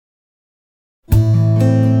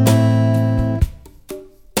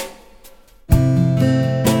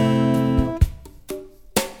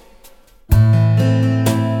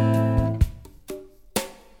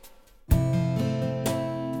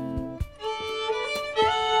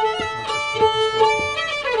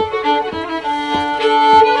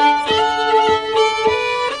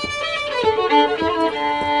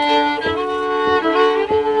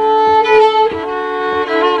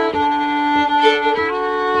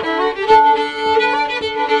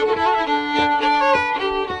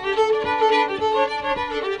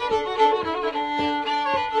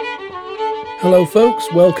Hello folks,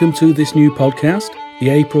 welcome to this new podcast, the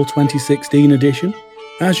April 2016 edition.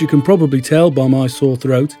 As you can probably tell by my sore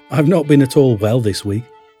throat, I've not been at all well this week.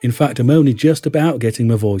 In fact, I'm only just about getting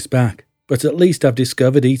my voice back. But at least I've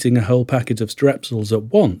discovered eating a whole packet of Strepsils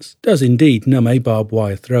at once does indeed numb a barbed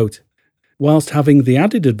wire throat, whilst having the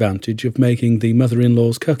added advantage of making the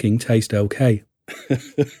mother-in-law's cooking taste okay.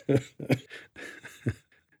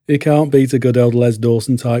 You can't beat a good old Les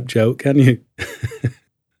Dawson type joke, can you?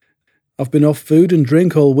 I've been off food and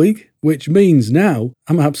drink all week, which means now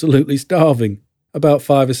I'm absolutely starving, about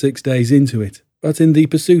 5 or 6 days into it. But in the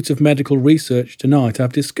pursuit of medical research tonight,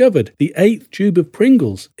 I've discovered the 8th tube of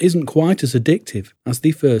Pringles isn't quite as addictive as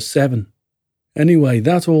the first 7. Anyway,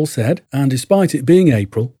 that all said, and despite it being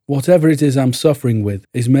April, whatever it is I'm suffering with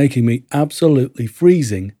is making me absolutely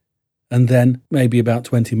freezing, and then, maybe about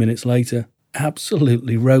 20 minutes later,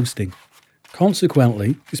 absolutely roasting.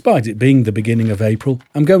 Consequently, despite it being the beginning of April,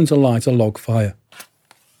 I'm going to light a log fire.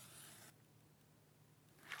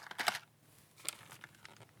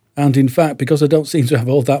 And in fact, because I don't seem to have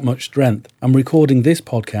all that much strength, I'm recording this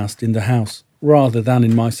podcast in the house, rather than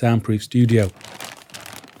in my soundproof studio.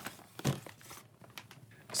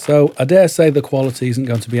 So I dare say the quality isn't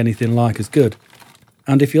going to be anything like as good.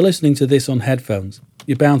 And if you're listening to this on headphones,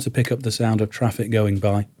 you're bound to pick up the sound of traffic going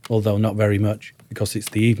by, although not very much, because it's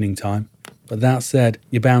the evening time. But that said,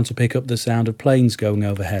 you're bound to pick up the sound of planes going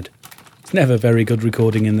overhead. It's never very good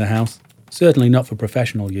recording in the house, certainly not for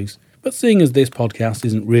professional use, but seeing as this podcast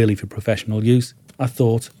isn't really for professional use, I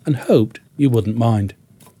thought and hoped you wouldn't mind.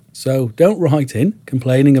 So don't write in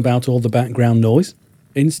complaining about all the background noise.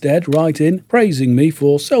 Instead, write in praising me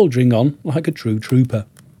for soldiering on like a true trooper.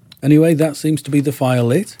 Anyway, that seems to be the fire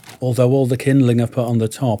lit, although all the kindling I've put on the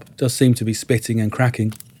top does seem to be spitting and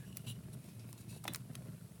cracking.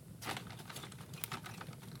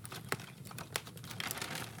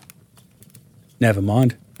 Never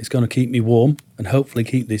mind, it's going to keep me warm and hopefully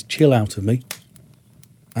keep this chill out of me.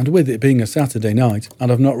 And with it being a Saturday night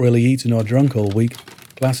and I've not really eaten or drunk all week,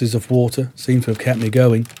 glasses of water seem to have kept me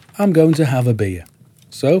going, I'm going to have a beer.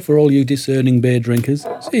 So for all you discerning beer drinkers,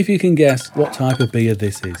 see if you can guess what type of beer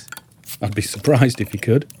this is. I'd be surprised if you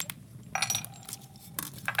could.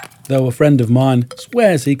 Though a friend of mine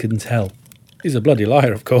swears he can tell. He's a bloody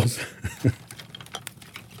liar, of course.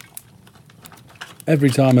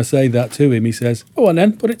 Every time I say that to him, he says, "Go on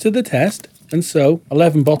then, put it to the test." And so,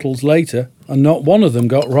 11 bottles later, and not one of them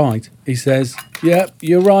got right, he says, "Yep,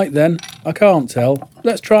 you're right then. I can't tell.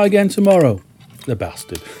 Let's try again tomorrow." The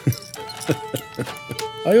bastard.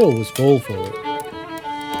 I always fall for it.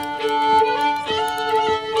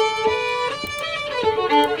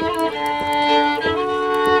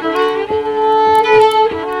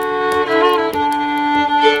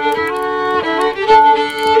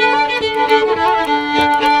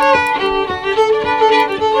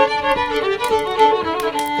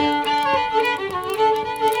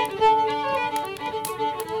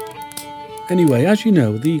 Anyway, as you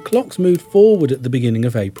know, the clocks moved forward at the beginning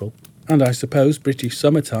of April, and I suppose British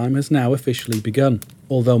summertime has now officially begun,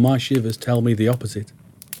 although my shivers tell me the opposite.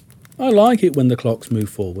 I like it when the clocks move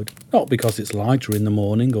forward, not because it's lighter in the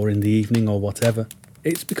morning or in the evening or whatever.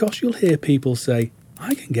 It's because you'll hear people say,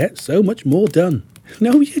 "I can get so much more done."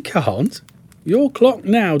 No, you can't. Your clock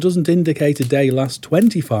now doesn't indicate a day lasts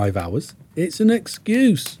 25 hours. It's an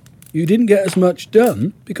excuse. You didn't get as much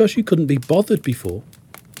done because you couldn't be bothered before.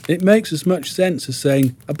 It makes as much sense as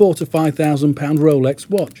saying, "I bought a £5,000 Rolex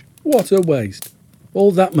watch." What a waste.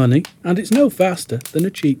 All that money, and it's no faster than a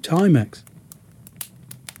cheap Timex.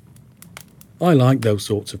 I like those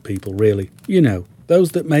sorts of people, really. You know,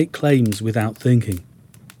 those that make claims without thinking.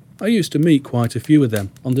 I used to meet quite a few of them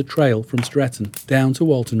on the trail from Stretton down to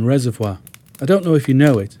Walton Reservoir. I don't know if you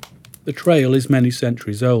know it. The trail is many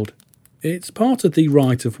centuries old. It's part of the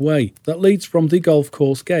right-of-way that leads from the golf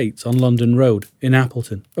course gates on London Road in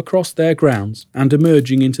Appleton, across their grounds and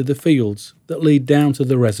emerging into the fields that lead down to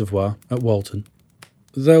the reservoir at Walton.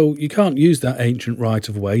 Though you can't use that ancient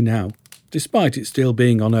right-of-way now, despite it still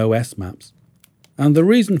being on OS maps. And the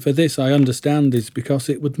reason for this, I understand, is because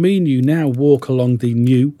it would mean you now walk along the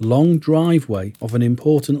new, long driveway of an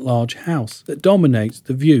important large house that dominates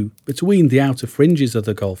the view between the outer fringes of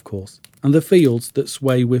the golf course and the fields that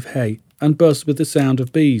sway with hay and buzz with the sound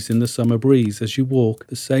of bees in the summer breeze as you walk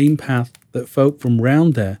the same path that folk from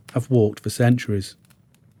round there have walked for centuries.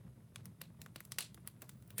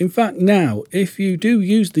 In fact, now, if you do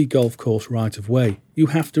use the golf course right-of-way, you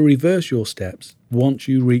have to reverse your steps once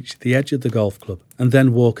you reach the edge of the golf club, and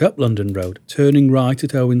then walk up London Road, turning right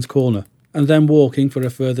at Owen's Corner, and then walking for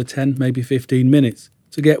a further 10, maybe 15 minutes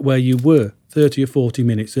to get where you were 30 or 40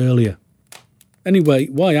 minutes earlier. Anyway,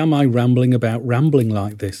 why am I rambling about rambling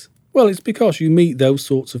like this? Well, it's because you meet those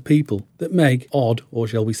sorts of people that make odd, or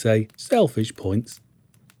shall we say, selfish points.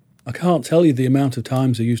 I can't tell you the amount of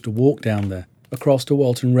times I used to walk down there, across to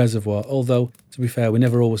Walton Reservoir, although, to be fair, we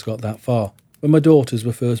never always got that far. When my daughters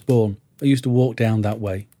were first born, I used to walk down that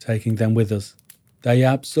way, taking them with us. They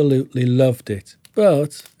absolutely loved it.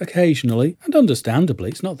 But occasionally, and understandably,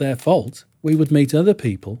 it's not their fault, we would meet other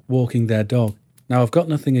people walking their dog. Now, I've got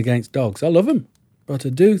nothing against dogs. I love them. But I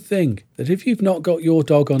do think that if you've not got your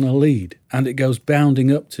dog on a lead and it goes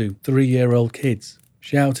bounding up to 3-year-old kids,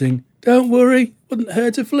 shouting, "Don't worry, wouldn't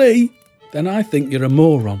hurt a flea," then I think you're a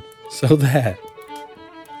moron. So there.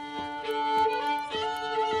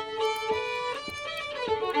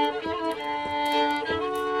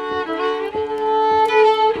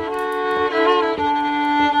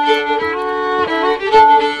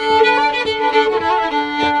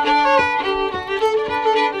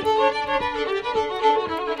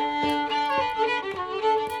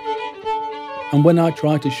 And when I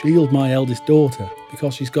try to shield my eldest daughter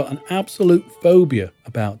because she's got an absolute phobia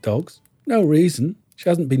about dogs, no reason, she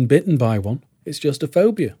hasn't been bitten by one, it's just a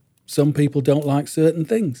phobia. Some people don't like certain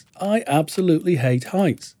things. I absolutely hate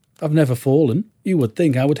heights. I've never fallen. You would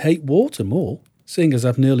think I would hate water more, seeing as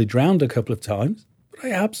I've nearly drowned a couple of times, but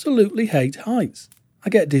I absolutely hate heights. I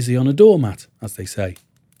get dizzy on a doormat, as they say.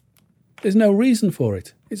 There's no reason for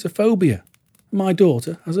it. It's a phobia. My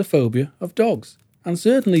daughter has a phobia of dogs. And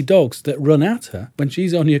certainly dogs that run at her when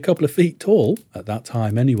she's only a couple of feet tall, at that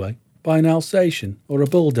time anyway, by an Alsatian or a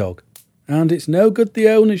bulldog. And it's no good the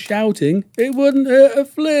owner shouting, "It wouldn't hurt a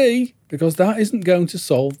flea," because that isn't going to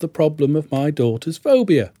solve the problem of my daughter's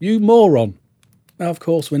phobia, you moron. Now, of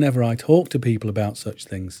course, whenever I talk to people about such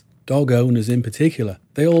things, dog owners in particular,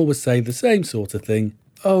 they always say the same sort of thing.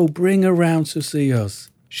 "Oh, bring her round to see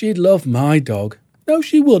us. She'd love my dog." "No,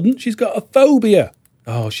 she wouldn't. She's got a phobia."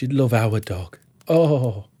 "Oh, she'd love our dog."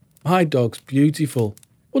 "Oh, my dog's beautiful.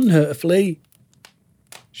 Wouldn't hurt a flea."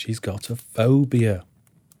 She's got a phobia.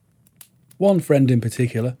 One friend in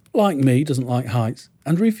particular, like me, doesn't like heights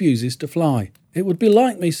and refuses to fly. It would be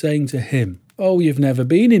like me saying to him, "Oh, you've never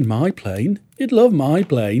been in my plane. You'd love my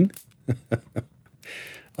plane."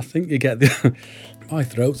 I think you get the... My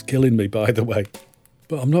throat's killing me, by the way.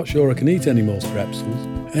 But I'm not sure I can eat any more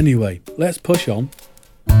strepsils. Anyway, let's push on.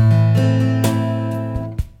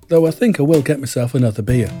 Though I think I will get myself another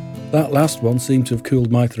beer. That last one seemed to have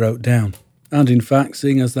cooled my throat down. And in fact,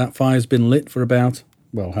 seeing as that fire's been lit for about,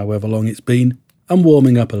 well, however long it's been, I'm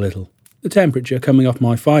warming up a little. The temperature coming off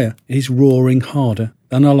my fire is roaring harder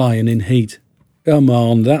than a lion in heat. Come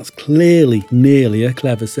on, that's clearly nearly a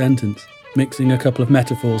clever sentence. Mixing a couple of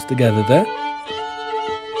metaphors together there.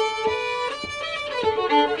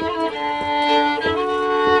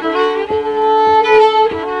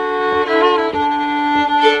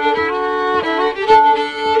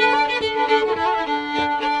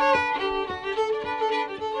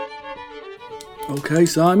 Okay,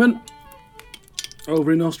 Simon,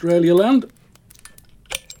 over in Australia land,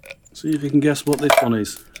 see if you can guess what this one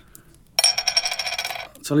is.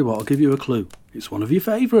 I'll tell you what, I'll give you a clue. It's one of your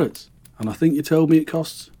favourites, and I think you told me it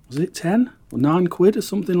costs, was it 10 or 9 quid or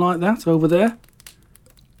something like that over there?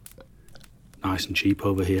 Nice and cheap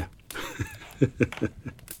over here.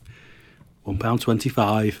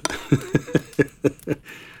 £1.25.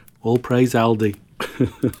 All praise Aldi.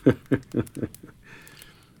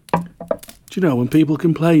 Do you know, when people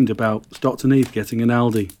complained about Stockton Heath getting an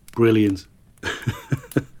Aldi, brilliant.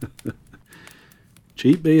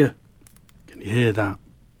 Cheap beer. Can you hear that?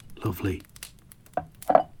 Lovely.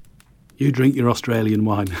 You drink your Australian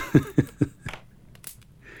wine.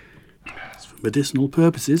 It's for medicinal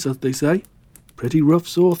purposes, as they say. Pretty rough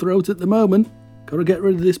sore throat at the moment. Got to get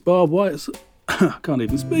rid of this barbed wire. I can't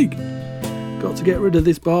even speak. Got to get rid of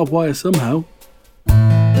this barbed wire somehow.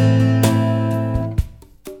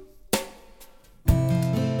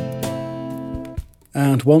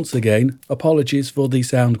 And once again, apologies for the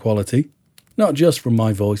sound quality. Not just from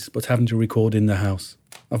my voice, but having to record in the house.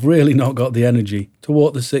 I've really not got the energy to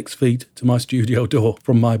walk the 6 feet to my studio door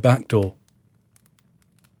from my back door.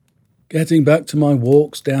 Getting back to my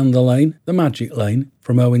walks down the lane, the magic lane,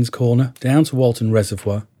 from Owen's Corner down to Walton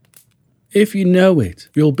Reservoir. If you know it,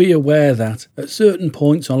 you'll be aware that at certain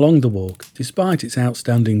points along the walk, despite its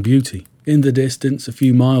outstanding beauty, in the distance a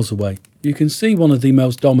few miles away, you can see one of the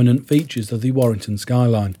most dominant features of the Warrington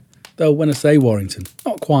skyline. Though when I say Warrington,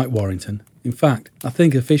 not quite Warrington. In fact, I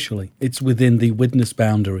think officially it's within the Widnes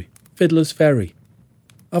boundary, Fiddler's Ferry.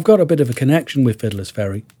 I've got a bit of a connection with Fiddler's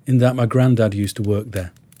Ferry, in that my granddad used to work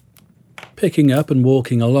there. Picking up and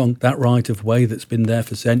walking along that right of way that's been there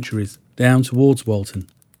for centuries, down towards Walton.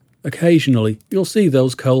 Occasionally, you'll see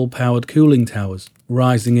those coal-powered cooling towers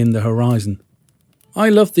rising in the horizon. I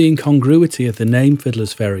love the incongruity of the name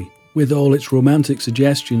Fiddler's Ferry, with all its romantic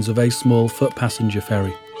suggestions of a small foot passenger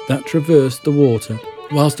ferry that traversed the water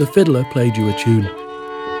whilst a fiddler played you a tune.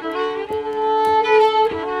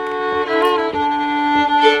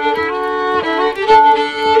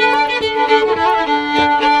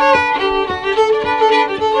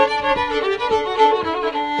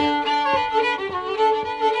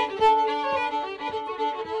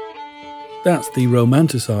 That's the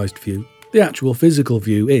romanticised view. The actual physical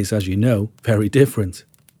view is, as you know, very different.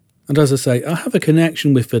 And as I say, I have a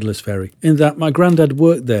connection with Fiddler's Ferry in that my granddad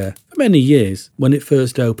worked there for many years when it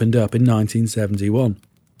first opened up in 1971,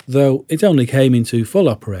 though it only came into full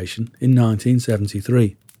operation in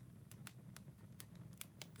 1973.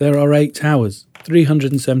 There are 8 towers,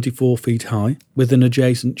 374 feet high, with an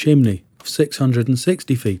adjacent chimney of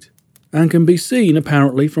 660 feet, and can be seen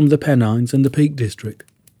apparently from the Pennines and the Peak District.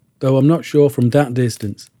 Though I'm not sure from that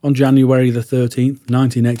distance, on January the 13th,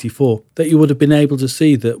 1984, that you would have been able to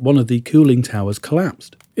see that one of the cooling towers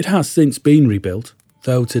collapsed. It has since been rebuilt,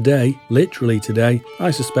 though today, literally today,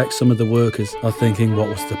 I suspect some of the workers are thinking what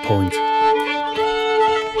was the point.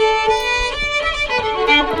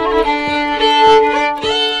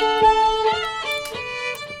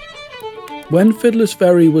 When Fiddler's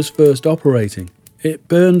Ferry was first operating, it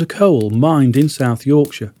burned coal mined in South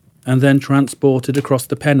Yorkshire, and then transported across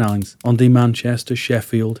the Pennines on the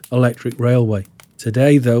Manchester-Sheffield Electric Railway.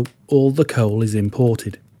 Today, though, all the coal is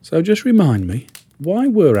imported. So just remind me, why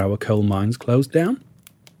were our coal mines closed down?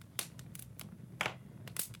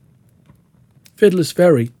 Fiddler's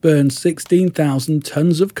Ferry burns 16,000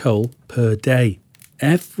 tonnes of coal per day.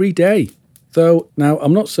 Every day. Though, now,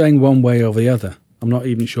 I'm not saying one way or the other. I'm not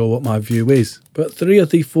even sure what my view is. But 3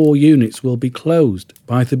 of the 4 units will be closed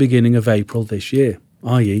by the beginning of April this year.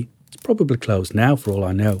 I.e., it's probably closed now for all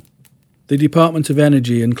I know. The Department of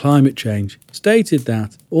Energy and Climate Change stated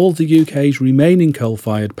that all the UK's remaining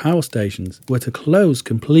coal-fired power stations were to close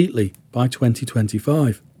completely by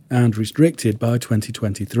 2025 and restricted by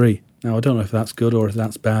 2023. Now, I don't know if that's good or if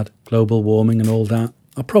that's bad, global warming and all that.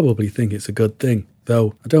 I probably think it's a good thing,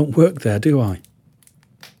 though I don't work there, do I?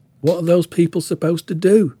 What are those people supposed to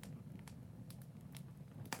do?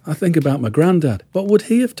 I think about my granddad. What would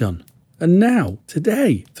he have done? And now,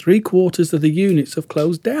 today, 3/4 of the units have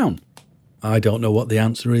closed down. I don't know what the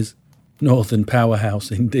answer is. Northern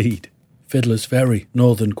powerhouse indeed. Fiddler's Ferry,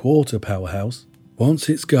 Northern Quarter powerhouse. Once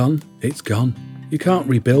it's gone, it's gone. You can't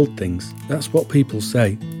rebuild things. That's what people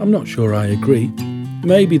say. I'm not sure I agree.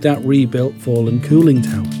 Maybe that rebuilt fallen cooling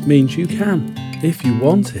tower means you can, if you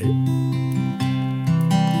want it.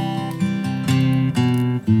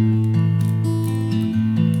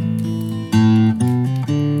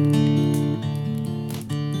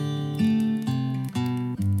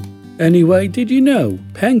 Anyway, did you know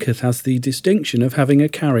Penketh has the distinction of having a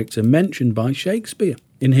character mentioned by Shakespeare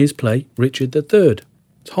in his play Richard III?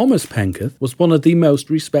 Thomas Penketh was one of the most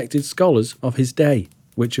respected scholars of his day,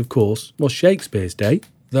 which of course was Shakespeare's day,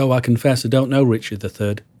 though I confess I don't know Richard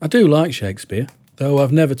III. I do like Shakespeare, though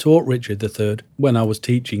I've never taught Richard III when I was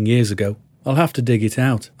teaching years ago. I'll have to dig it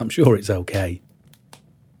out, I'm sure it's okay.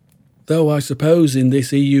 Though I suppose in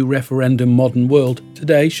this EU referendum modern world,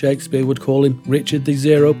 today Shakespeare would call him Richard the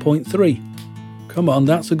 0.3. Come on,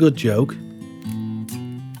 that's a good joke.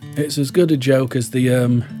 It's as good a joke as the,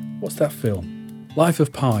 what's that film? Life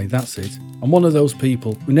of Pi, that's it. I'm one of those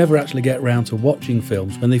people who never actually get round to watching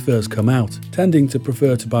films when they first come out, tending to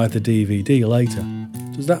prefer to buy the DVD later.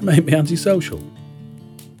 Does that make me antisocial?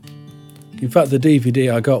 In fact, the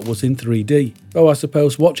DVD I got was in 3D, though I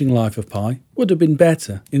suppose watching Life of Pi would have been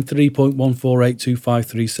better in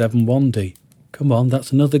 3.1482537 Come on,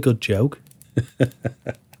 that's another good joke. Do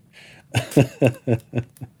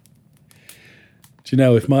you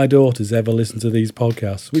know, if my daughters ever listen to these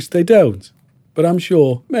podcasts, which they don't, but I'm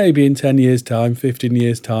sure maybe in 10 years' time, 15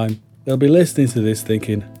 years' time, they'll be listening to this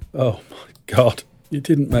thinking, oh my God, you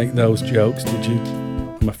didn't make those jokes, did you?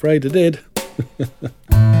 I'm afraid I did.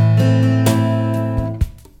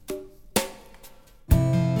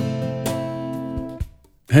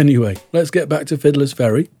 Anyway, let's get back to Fiddler's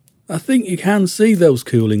Ferry. I think you can see those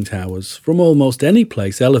cooling towers from almost any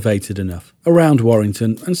place elevated enough, around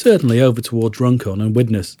Warrington and certainly over towards Runcorn and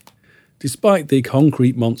Widnes. Despite the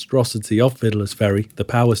concrete monstrosity of Fiddler's Ferry, the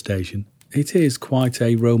power station, it is quite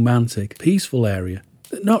a romantic, peaceful area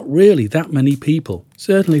that not really that many people,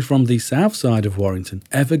 certainly from the south side of Warrington,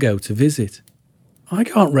 ever go to visit. I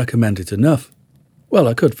can't recommend it enough. Well,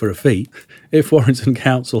 I could for a fee, if Warrington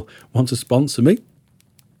Council want to sponsor me.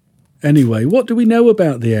 Anyway, what do we know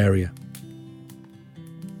about the area?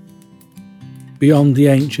 Beyond the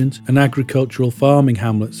ancient and agricultural farming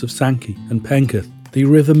hamlets of Sankey and Penketh, the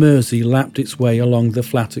River Mersey lapped its way along the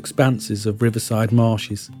flat expanses of riverside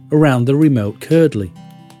marshes around the remote Curdley.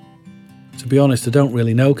 To be honest, I don't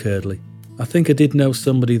really know Curdley. I think I did know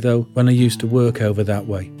somebody though when I used to work over that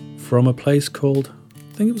way, from a place called,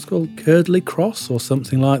 I think it was called Curdley Cross or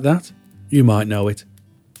something like that. You might know it.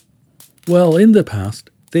 Well, in the past,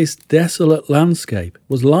 this desolate landscape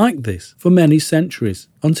was like this for many centuries,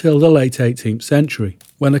 until the late 18th century,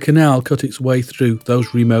 when a canal cut its way through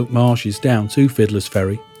those remote marshes down to Fiddler's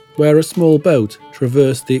Ferry, where a small boat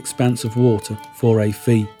traversed the expanse of water for a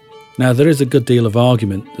fee. Now, there is a good deal of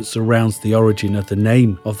argument that surrounds the origin of the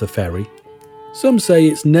name of the ferry. Some say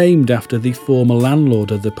it's named after the former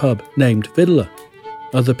landlord of the pub, named Fiddler.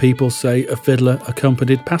 Other people say a fiddler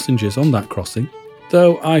accompanied passengers on that crossing,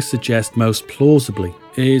 though I suggest most plausibly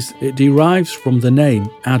is it derives from the name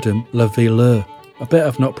Adam Le Villeur. I bet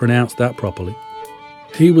I've not pronounced that properly.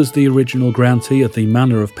 He was the original grantee of the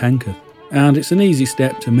Manor of Penketh, and it's an easy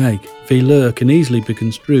step to make. Villeur can easily be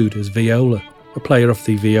construed as viola, a player of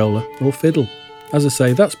the viola or fiddle. As I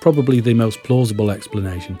say, that's probably the most plausible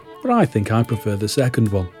explanation, but I think I prefer the second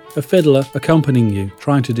one. A fiddler accompanying you,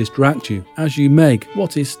 trying to distract you as you make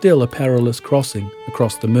what is still a perilous crossing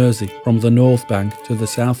across the Mersey from the north bank to the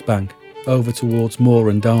south bank, over towards Moore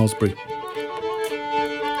and Daresbury.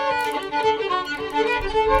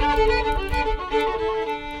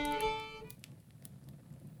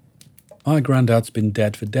 My granddad's been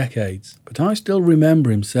dead for decades, but I still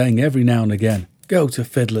remember him saying every now and again, "Go to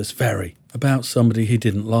Fiddler's Ferry," about somebody he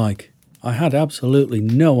didn't like. I had absolutely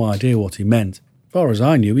no idea what he meant. As far as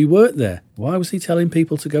I knew, he worked there. Why was he telling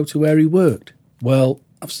people to go to where he worked? Well,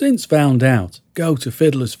 I've since found out, go to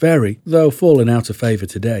Fiddler's Ferry, though fallen out of favour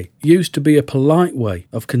today, used to be a polite way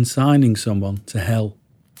of consigning someone to hell.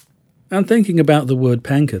 And thinking about the word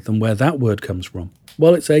Penketh and where that word comes from,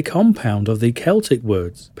 well, it's a compound of the Celtic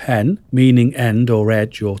words pen, meaning end or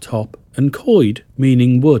edge or top, and coed,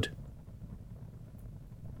 meaning wood.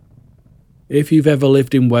 If you've ever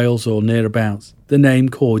lived in Wales or nearabouts, the name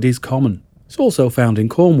Coed is common. It's also found in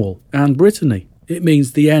Cornwall and Brittany. It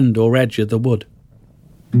means the end or edge of the wood.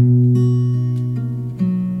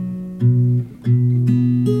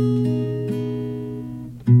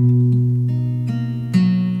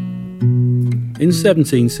 In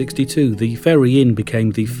 1762, the Ferry Inn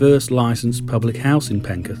became the first licensed public house in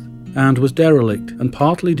Penketh and was derelict and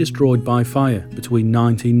partly destroyed by fire between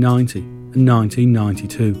 1990 and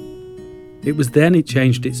 1992. It was then it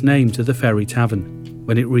changed its name to the Ferry Tavern,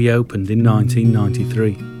 when it reopened in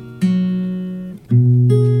 1993.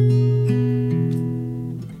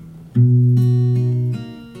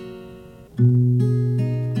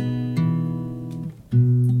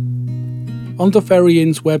 On the Ferry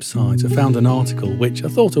Inn's website, I found an article which I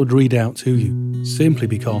thought I would read out to you, simply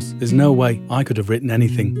because there's no way I could have written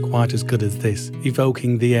anything quite as good as this,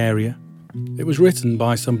 evoking the area. It was written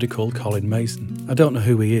by somebody called Colin Mason. I don't know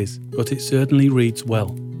who he is, but it certainly reads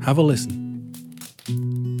well. Have a listen.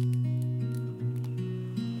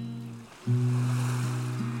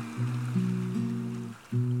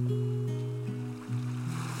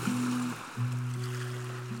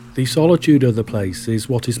 The solitude of the place is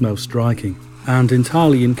what is most striking, and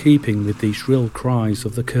entirely in keeping with the shrill cries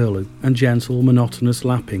of the curlew and gentle monotonous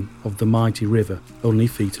lapping of the mighty river only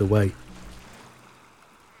feet away.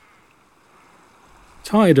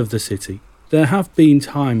 Tired of the city, there have been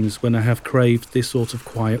times when I have craved this sort of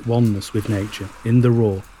quiet oneness with nature, in the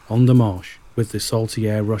raw, on the marsh, with the salty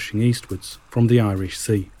air rushing eastwards from the Irish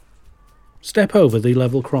Sea. Step over the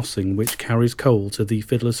level crossing which carries coal to the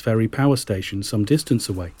Fiddler's Ferry power station some distance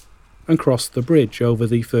away, and cross the bridge over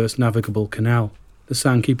the first navigable canal, the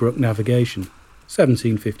Sankey Brook Navigation,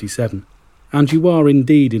 1757, and you are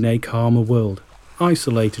indeed in a calmer world,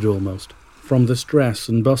 isolated almost from the stress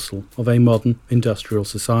and bustle of a modern industrial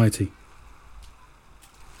society.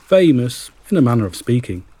 Famous, in a manner of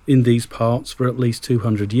speaking, in these parts for at least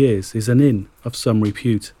 200 years is an inn of some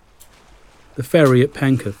repute. The ferry at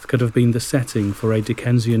Penketh could have been the setting for a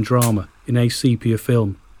Dickensian drama in a sepia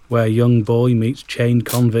film, where a young boy meets chained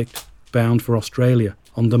convict bound for Australia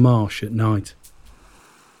on the marsh at night.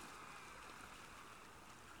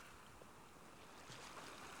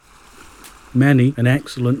 Many an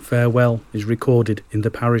excellent farewell is recorded in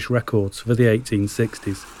the parish records for the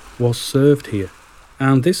 1860s, was served here,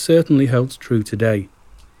 and this certainly holds true today.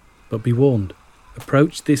 But be warned,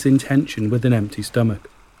 approach this intention with an empty stomach.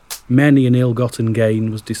 Many an ill-gotten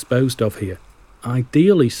gain was disposed of here,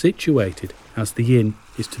 ideally situated as the inn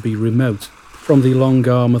is to be remote from the long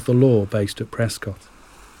arm of the law based at Prescott.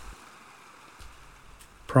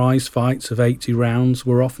 Prize fights of 80 rounds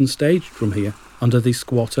were often staged from here, under the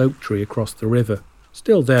squat oak tree across the river,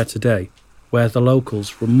 still there today, where the locals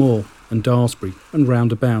from Moore and Daresbury and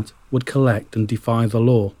round about would collect and defy the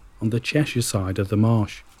law on the Cheshire side of the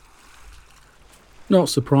marsh. Not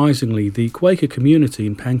surprisingly, the Quaker community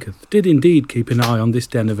in Penketh did indeed keep an eye on this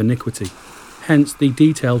den of iniquity, hence the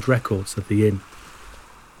detailed records of the inn.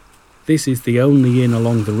 This is the only inn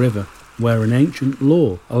along the river where an ancient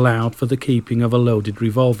law allowed for the keeping of a loaded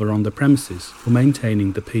revolver on the premises for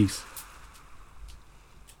maintaining the peace.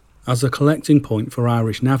 As a collecting point for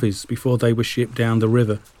Irish navvies before they were shipped down the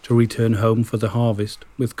river to return home for the harvest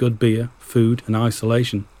with good beer, food and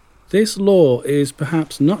isolation, this law is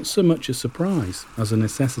perhaps not so much a surprise as a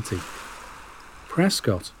necessity.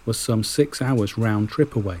 Prescott was some 6 hours round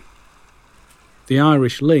trip away. The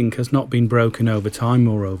Irish link has not been broken over time,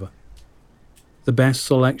 moreover. The best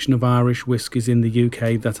selection of Irish whiskies in the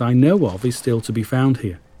UK that I know of is still to be found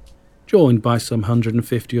here, joined by some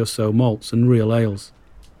 150 or so malts and real ales.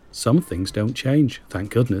 Some things don't change, thank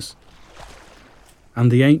goodness. And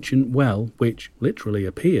the ancient well, which literally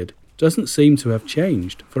appeared, doesn't seem to have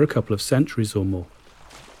changed for a couple of centuries or more.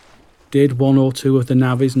 Did one or two of the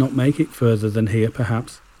navvies not make it further than here,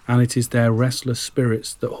 perhaps, and it is their restless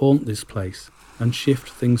spirits that haunt this place and shift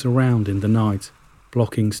things around in the night,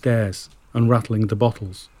 blocking stairs and rattling the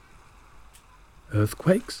bottles?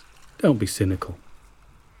 Earthquakes? Don't be cynical.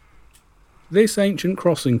 This ancient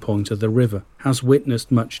crossing point of the river has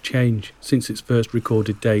witnessed much change since its first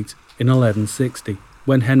recorded date in 1160,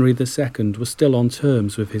 when Henry II was still on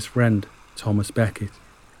terms with his friend, Thomas Becket.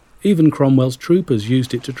 Even Cromwell's troopers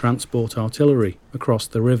used it to transport artillery across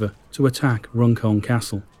the river to attack Runcorn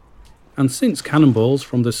Castle. And since cannonballs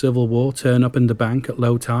from the Civil War turn up in the bank at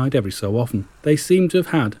low tide every so often, they seem to have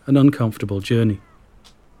had an uncomfortable journey.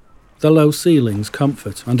 The low ceilings,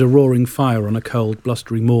 comfort, and a roaring fire on a cold,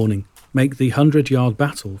 blustery morning make the 100-yard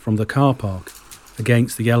battle from the car park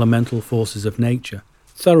against the elemental forces of nature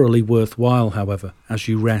thoroughly worthwhile, however, as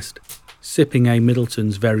you rest, sipping a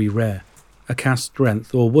Middleton's Very Rare, a cast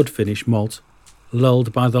strength or wood finish malt,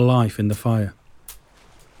 lulled by the life in the fire.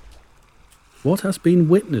 What has been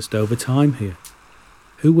witnessed over time here?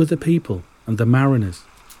 Who were the people and the mariners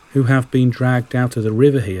who have been dragged out of the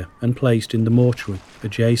river here and placed in the mortuary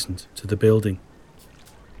adjacent to the building?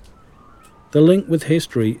 The link with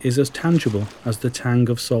history is as tangible as the tang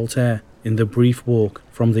of salt air in the brief walk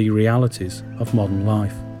from the realities of modern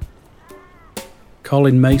life.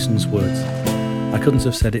 Colin Mason's words. I couldn't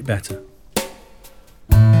have said it better.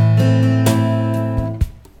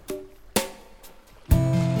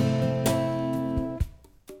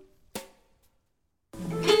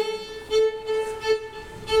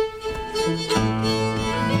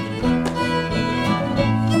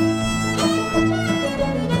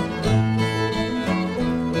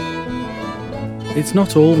 It's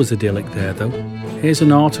not always idyllic there, though. Here's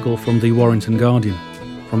an article from the Warrington Guardian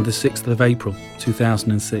from the 6th of April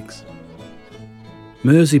 2006.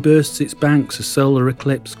 Mersey bursts its banks as solar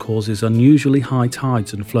eclipse causes unusually high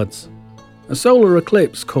tides and floods. A solar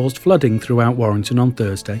eclipse caused flooding throughout Warrington on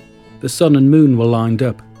Thursday. The sun and moon were lined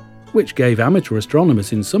up, which gave amateur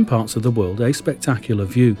astronomers in some parts of the world a spectacular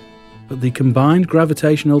view. But the combined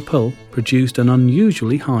gravitational pull produced an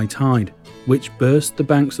unusually high tide, which burst the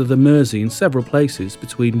banks of the Mersey in several places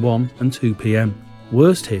between 1 and 2 p.m.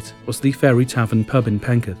 Worst hit was the Ferry Tavern pub in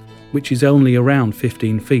Penketh, which is only around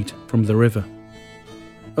 15 feet from the river.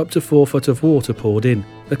 Up to 4 foot of water poured in,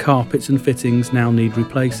 the carpets and fittings now need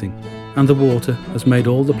replacing, and the water has made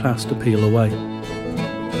all the plaster peel away.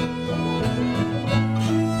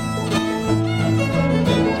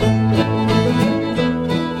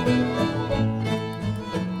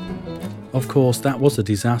 Of course, that was a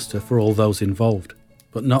disaster for all those involved,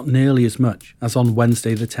 but not nearly as much as on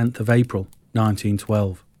Wednesday the 10th of April,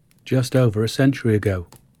 1912, just over a century ago.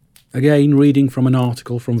 Again, reading from an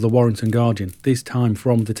article from the Warrington Guardian, this time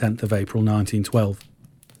from the 10th of April 1912.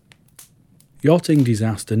 Yachting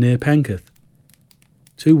disaster near Penketh.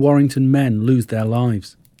 2 Warrington men lose their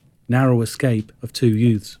lives. Narrow escape of 2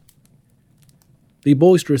 youths. The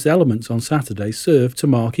boisterous elements on Saturday served to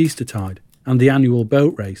mark Eastertide and the annual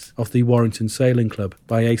boat race of the Warrington Sailing Club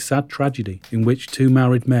by a sad tragedy in which 2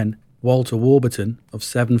 married men, Walter Warburton of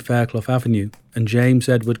 7 Fairclough Avenue and James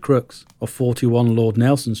Edward Crooks of 41 Lord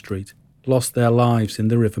Nelson Street, lost their lives in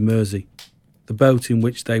the River Mersey, the boat in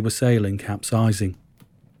which they were sailing capsizing.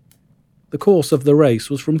 The course of the race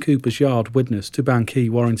was from Cooper's Yard, Widnes to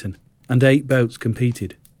Banquet, Warrington, and 8 boats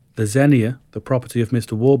competed, the Xenia, the property of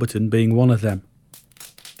Mr. Warburton, being one of them.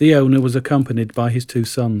 The owner was accompanied by his 2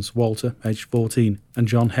 sons, Walter, aged 14, and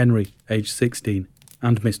John Henry, aged 16,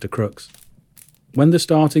 and Mr. Crooks. When the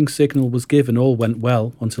starting signal was given, all went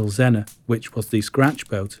well until Zena, which was the scratch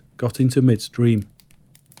boat, got into midstream.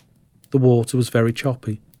 The water was very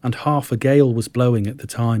choppy, and half a gale was blowing at the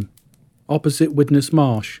time. Opposite Widnes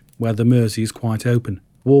Marsh, where the Mersey is quite open,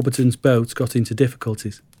 Warburton's boat got into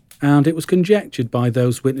difficulties, and it was conjectured by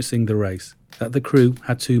those witnessing the race that the crew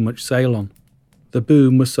had too much sail on. The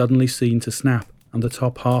boom was suddenly seen to snap, and the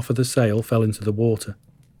top half of the sail fell into the water.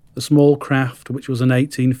 The small craft, which was an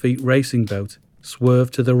 18-feet racing boat,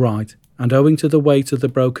 swerved to the right, and owing to the weight of the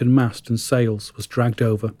broken mast and sails was dragged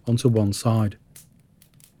over onto one side.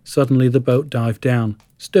 Suddenly the boat dived down,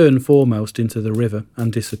 stern foremost into the river,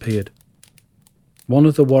 and disappeared. One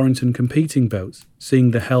of the Warrington competing boats,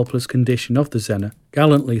 seeing the helpless condition of the Zena,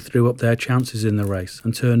 gallantly threw up their chances in the race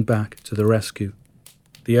and turned back to the rescue.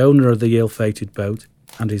 The owner of the ill-fated boat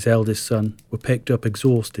and his eldest son were picked up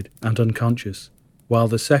exhausted and unconscious, while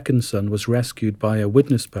the second son was rescued by a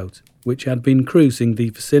Widnes boat which had been cruising the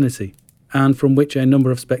vicinity and from which a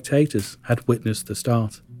number of spectators had witnessed the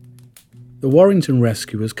start. The Warrington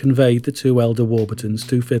rescuers conveyed the two elder Warburtons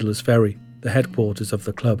to Fiddler's Ferry, the headquarters of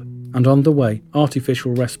the club, and on the way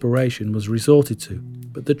artificial respiration was resorted to,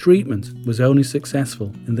 but the treatment was only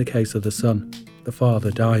successful in the case of the son, the father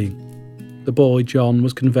dying. The boy John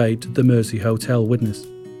was conveyed to the Mersey Hotel, Widnes,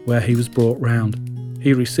 where he was brought round.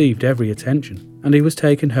 He received every attention, and he was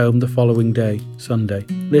taken home the following day, Sunday,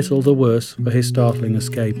 little the worse for his startling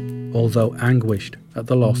escape, although anguished at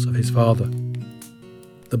the loss of his father.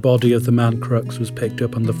 The body of the man Crux was picked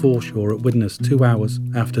up on the foreshore at Widnes 2 hours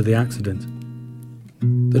after the accident.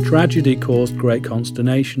 The tragedy caused great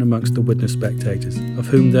consternation amongst the Widnes spectators, of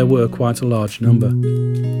whom there were quite a large number.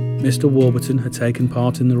 Mr. Warburton had taken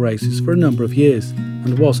part in the races for a number of years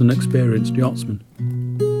and was an experienced yachtsman.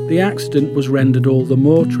 The accident was rendered all the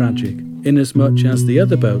more tragic inasmuch as the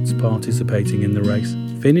other boats participating in the race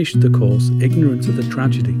finished the course ignorant of the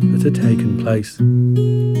tragedy that had taken place.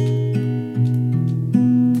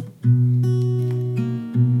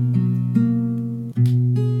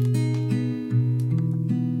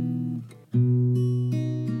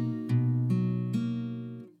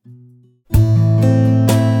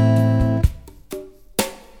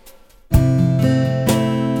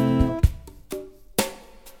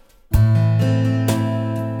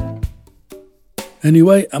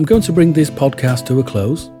 Anyway, I'm going to bring this podcast to a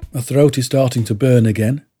close. My throat is starting to burn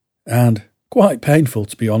again, and quite painful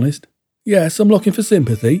to be honest. Yes, I'm looking for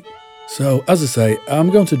sympathy. So, as I say, I'm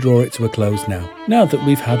going to draw it to a close now that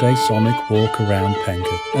we've had a sonic walk around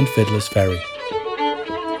Penketh and Fiddler's Ferry.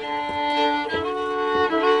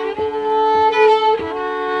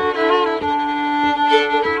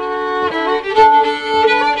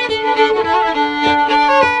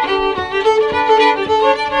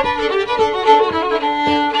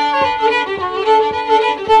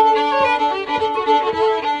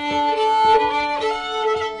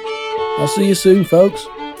 I'll see you soon, folks.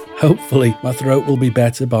 Hopefully my throat will be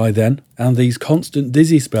better by then, and these constant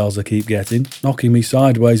dizzy spells I keep getting, knocking me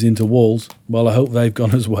sideways into walls, well, I hope they've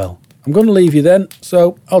gone as well. I'm going to leave you then,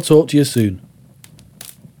 so I'll talk to you soon.